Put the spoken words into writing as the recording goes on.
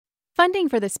Funding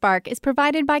for the Spark is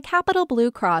provided by Capital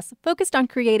Blue Cross, focused on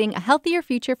creating a healthier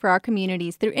future for our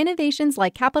communities through innovations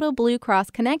like Capital Blue Cross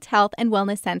Connect Health and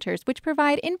Wellness Centers, which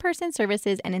provide in-person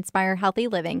services and inspire healthy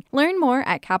living. Learn more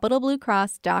at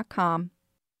capitalbluecross.com.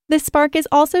 The Spark is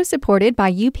also supported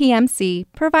by UPMC,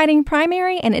 providing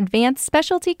primary and advanced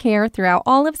specialty care throughout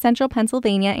all of central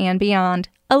Pennsylvania and beyond.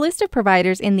 A list of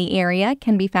providers in the area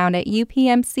can be found at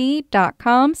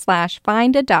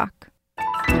upmc.com/findadoc.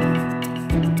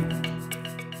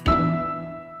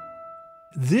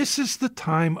 This is the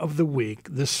time of the week,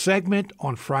 the segment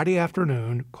on Friday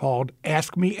afternoon called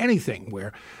Ask Me Anything,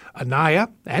 where Anaya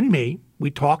and me,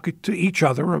 we talk to each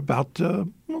other about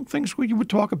things we would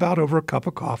talk about over a cup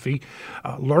of coffee,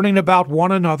 learning about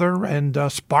one another and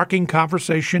sparking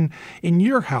conversation in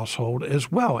your household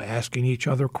as well, asking each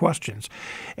other questions.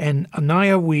 And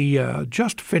Anaya, we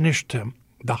just finished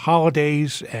the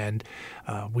holidays, and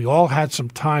we all had some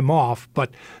time off,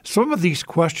 but some of these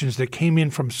questions that came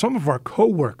in from some of our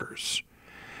coworkers.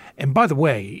 And by the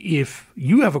way, if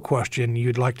you have a question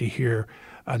you'd like to hear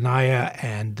Anaya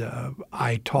and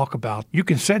I talk about, you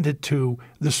can send it to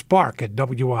the Spark at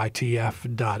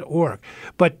witf.org.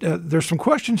 But there's some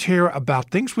questions here about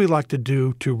things we like to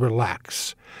do to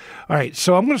relax. All right,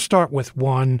 so I'm going to start with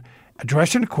one,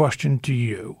 addressing a question to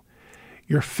you.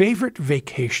 Your favorite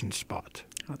vacation spot?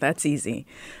 Oh, that's easy.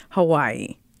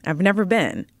 Hawaii. I've never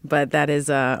been, but that is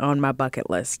on my bucket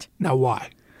list. Now,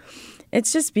 why?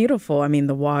 It's just beautiful. I mean,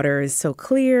 the water is so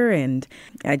clear, and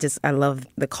I love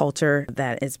the culture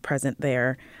that is present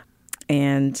there.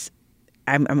 And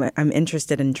I'm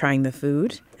interested in trying the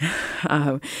food.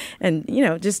 And,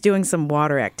 just doing some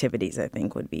water activities, I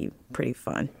think, would be pretty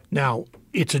fun. Now,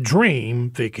 it's a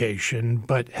dream vacation,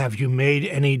 but have you made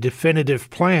any definitive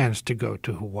plans to go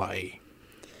to Hawaii?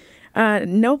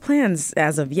 No plans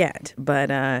as of yet,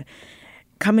 but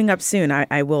coming up soon,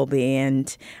 I will be.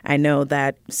 And I know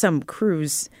that some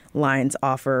cruise lines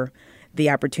offer the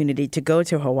opportunity to go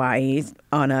to Hawaii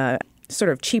on a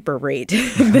sort of cheaper rate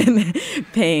than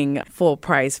paying full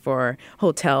price for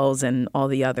hotels and all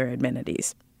the other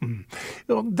amenities.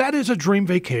 That is a dream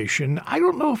vacation. I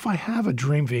don't know if I have a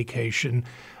dream vacation.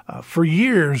 For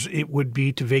years, it would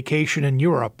be to vacation in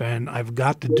Europe, and I've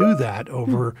got to do that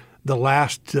over the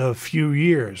last few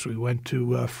years. We went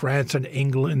to France and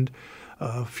England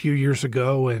a few years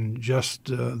ago, and just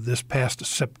this past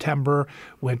September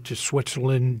went to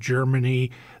Switzerland,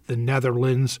 Germany, the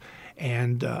Netherlands,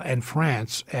 and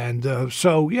France. And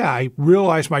so, I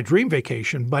realized my dream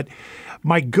vacation, but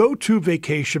my go-to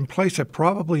vacation place I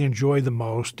probably enjoy the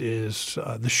most is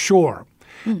the shore.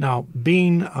 Now,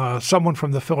 being someone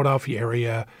from the Philadelphia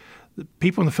area,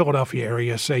 people in the Philadelphia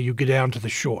area say you get down to the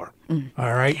shore,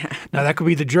 all right? Yeah. Now, that could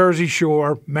be the Jersey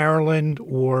Shore, Maryland,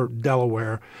 or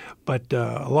Delaware, but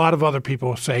a lot of other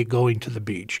people say going to the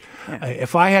beach. Yeah.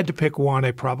 If I had to pick one,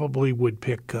 I probably would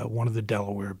pick one of the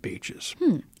Delaware beaches.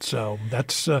 So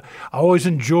that's I always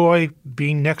enjoy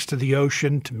being next to the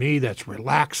ocean. To me, that's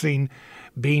relaxing,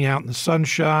 being out in the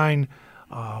sunshine.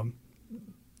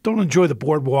 Don't enjoy the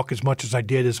boardwalk as much as I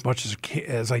did as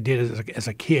I did as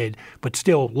a kid, but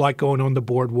still like going on the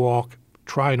boardwalk,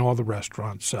 trying all the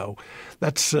restaurants. So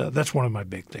that's one of my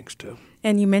big things too.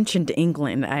 And you mentioned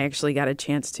England. I actually got a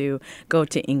chance to go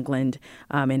to England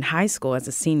in high school as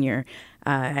a senior.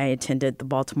 I attended the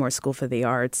Baltimore School for the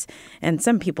Arts, and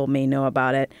some people may know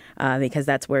about it because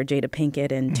that's where Jada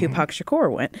Pinkett and Tupac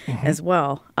Shakur went as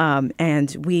well.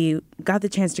 And we got the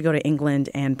chance to go to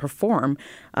England and perform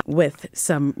with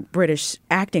some British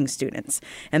acting students,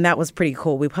 and that was pretty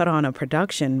cool. We put on a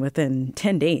production within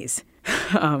 10 days.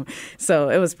 So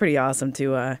it was pretty awesome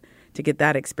to get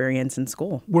that experience in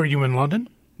school. Were you in London?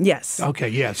 Yes. Okay,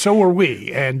 yeah. So were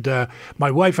we. And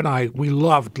my wife and I, we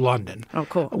loved London. Oh,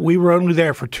 cool. We were only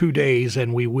there for 2 days,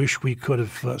 and we wish we could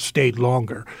have stayed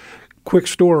longer. Quick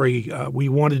story, we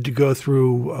wanted to go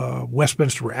through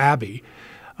Westminster Abbey,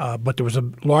 but there was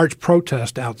a large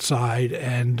protest outside,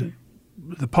 and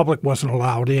the public wasn't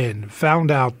allowed in. Found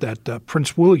out that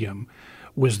Prince William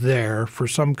was there for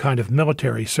some kind of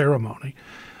military ceremony.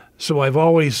 So I've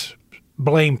always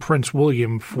blame Prince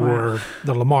William for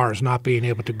the Lamars not being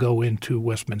able to go into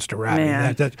Westminster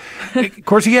Abbey. Of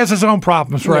course, he has his own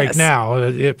problems right now,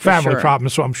 family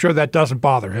problems, so I'm sure that doesn't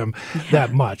bother him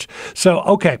that much. So,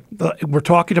 okay, we're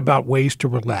talking about ways to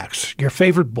relax. Your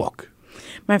favorite book?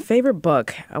 My favorite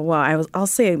book, I'll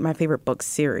say my favorite book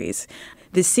series,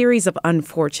 the series of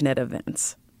Unfortunate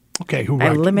Events. Okay, who by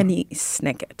wrote Lemony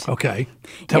Snicket. Okay,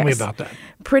 tell me about that.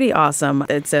 Pretty awesome.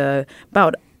 It's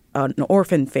about an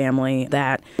orphan family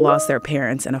that lost their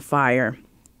parents in a fire.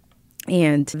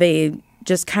 And they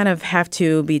just kind of have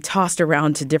to be tossed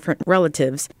around to different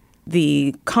relatives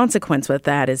the consequence with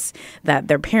that is that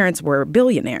their parents were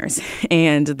billionaires,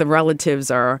 and the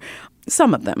relatives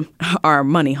some of them are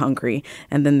money hungry.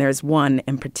 And then there's one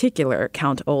in particular,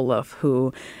 Count Olaf,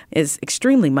 who is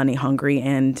extremely money hungry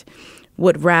and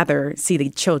would rather see the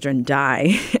children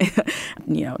die,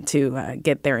 to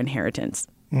get their inheritance.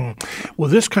 Well,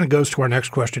 this kind of goes to our next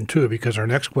question, too, because our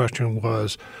next question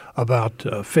was about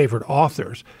favorite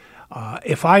authors.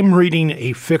 If I'm reading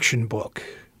a fiction book,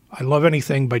 I love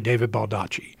anything by David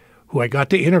Baldacci, who I got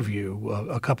to interview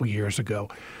a couple years ago.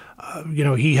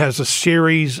 He has a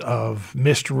series of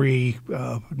mystery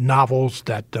novels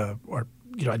that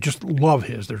I just love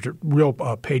his. They're real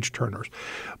page turners.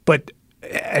 But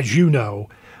as you know,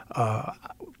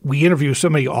 we interview so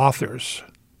many authors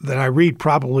that I read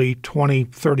probably 20,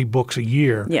 30 books a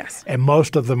year. Yes. And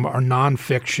most of them are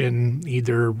nonfiction,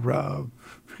 either,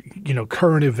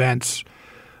 current events,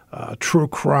 true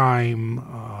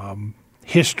crime,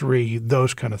 history,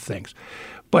 those kind of things.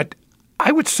 But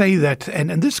I would say that,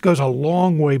 and this goes a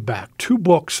long way back, 2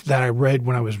 books that I read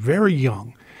when I was very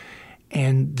young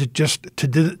and that just to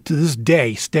this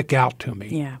day stick out to me.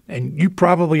 Yeah. And you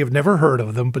probably have never heard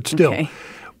of them, but still. Okay.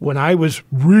 When I was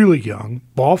really young,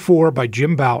 Ball 4 by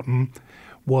Jim Bouton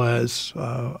was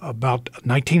about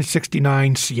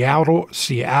 1969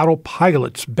 Seattle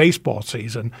Pilots baseball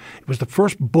season. It was the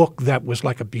first book that was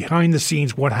like a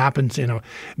behind-the-scenes what happens in a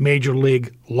major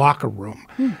league locker room.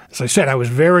 As I said, I was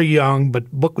very young, but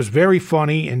the book was very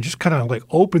funny and just kind of like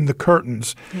opened the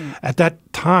curtains. At that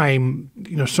time,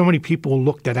 so many people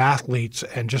looked at athletes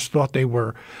and just thought they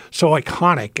were so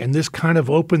iconic, and this kind of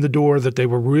opened the door that they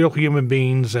were real human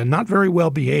beings and not very well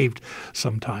behaved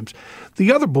sometimes.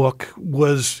 The other book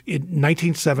was in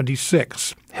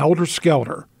 1976, Helter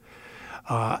Skelter,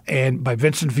 and by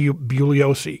Vincent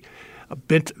Bugliosi.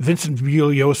 Vincent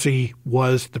Bugliosi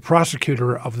was the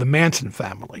prosecutor of the Manson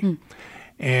family.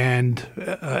 And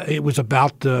it was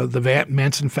about the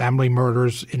Manson family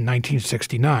murders in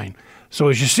 1969. So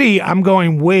as you see, I'm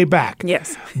going way back.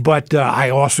 Yes. But I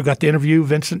also got to interview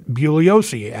Vincent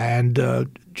Bugliosi, and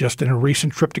just in a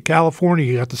recent trip to California,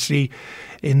 you got to see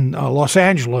in Los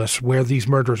Angeles where these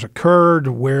murders occurred,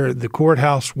 where the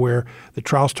courthouse where the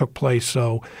trials took place.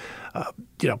 So,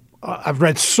 I've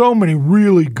read so many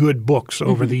really good books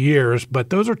over the years,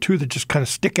 but those are 2 that just kind of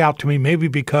stick out to me, maybe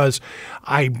because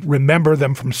I remember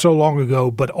them from so long ago,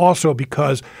 but also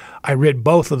because I read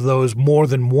both of those more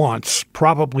than once,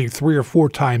 probably 3 or 4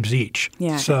 times each.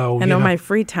 Yeah. So, and on my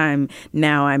free time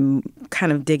now, I'm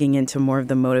kind of digging into more of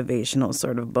the motivational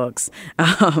sort of books.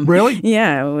 Really?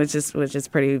 Yeah, which is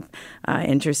pretty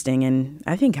interesting and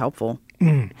I think helpful.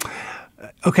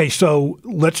 Okay, so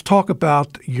let's talk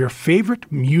about your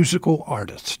favorite musical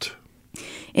artist.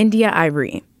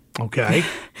 India.Arie. Okay.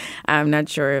 I'm not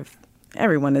sure if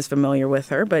everyone is familiar with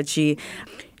her, but she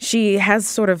has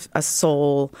sort of a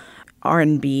soul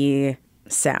R&B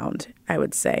sound, I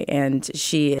would say. And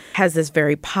she has this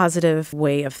very positive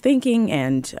way of thinking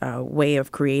and way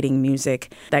of creating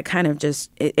music that kind of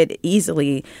just, it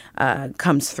easily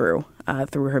comes through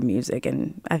her music,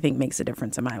 and I think makes a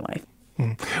difference in my life.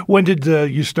 When did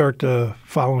you start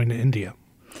following India?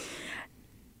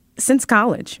 Since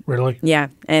college. Really? Yeah.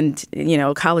 And,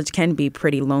 college can be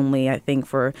pretty lonely, I think,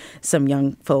 for some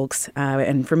young folks.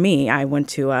 And for me, I went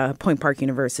to Point Park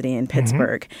University in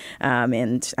Pittsburgh,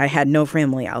 and I had no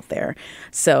family out there.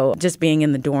 So just being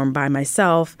in the dorm by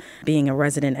myself, being a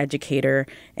resident educator,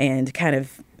 and kind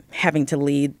of having to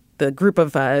lead the group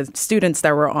of students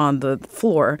that were on the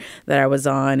floor that I was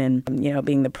on, and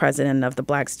being the president of the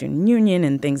Black Student Union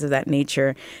and things of that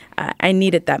nature, I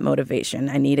needed that motivation.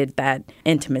 I needed that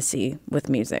intimacy with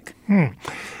music.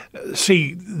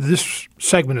 See, this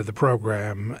segment of the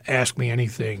program, Ask Me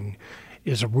Anything,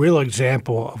 is a real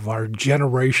example of our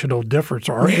generational difference,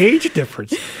 or our age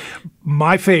difference.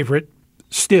 My favorite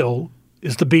still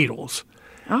is the Beatles.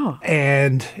 Oh.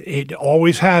 And it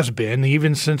always has been,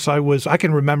 even since I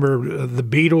can remember the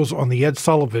Beatles on the Ed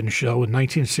Sullivan Show in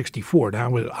 1964.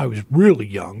 Now, I was really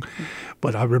young,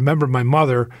 but I remember my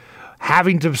mother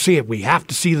having to see it. We have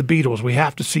to see the Beatles. We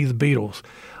have to see the Beatles.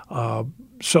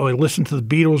 So I listened to the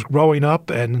Beatles growing up,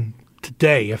 and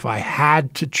today, if I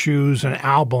had to choose an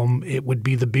album, it would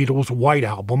be the Beatles' White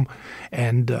Album,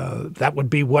 and that would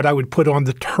be what I would put on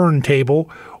the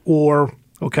turntable, or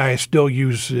I still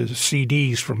use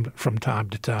CDs from time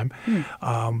to time,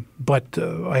 but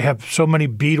I have so many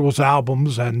Beatles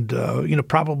albums, and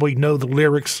probably know the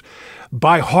lyrics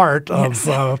by heart of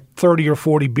 30 or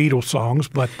 40 Beatles songs.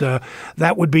 But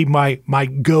that would be my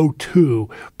go-to.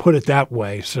 Put it that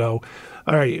way. So,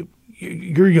 all right,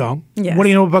 you're young. Yes. What do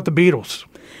you know about the Beatles?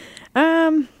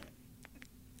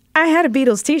 I had a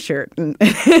Beatles T-shirt in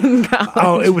college.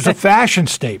 Oh, it was a fashion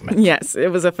statement. Yes, it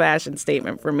was a fashion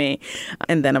statement for me.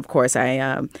 And then, of course,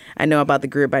 I know about the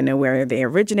group. I know where they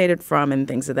originated from and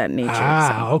things of that nature.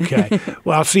 Okay.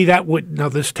 Well, see, now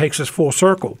this takes us full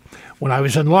circle. When I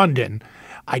was in London,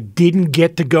 I didn't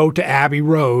get to go to Abbey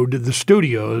Road, the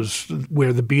studios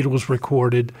where the Beatles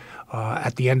recorded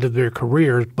at the end of their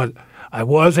careers, but I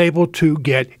was able to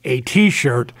get a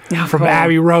T-shirt from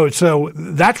Abbey Road. So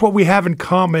that's what we have in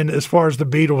common as far as the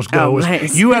Beatles go.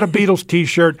 Nice. You had a Beatles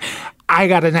T-shirt. I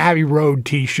got an Abbey Road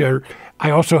T-shirt.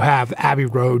 I also have Abbey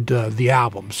Road, the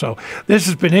album. So this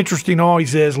has been interesting,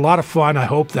 always is. A lot of fun. I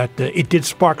hope that it did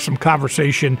spark some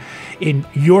conversation in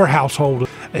your household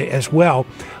as well.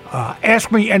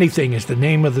 Ask Me Anything is the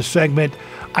name of the segment.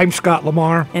 I'm Scott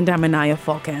Lamar. And I'm Anaya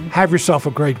Falcon. Have yourself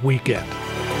a great weekend.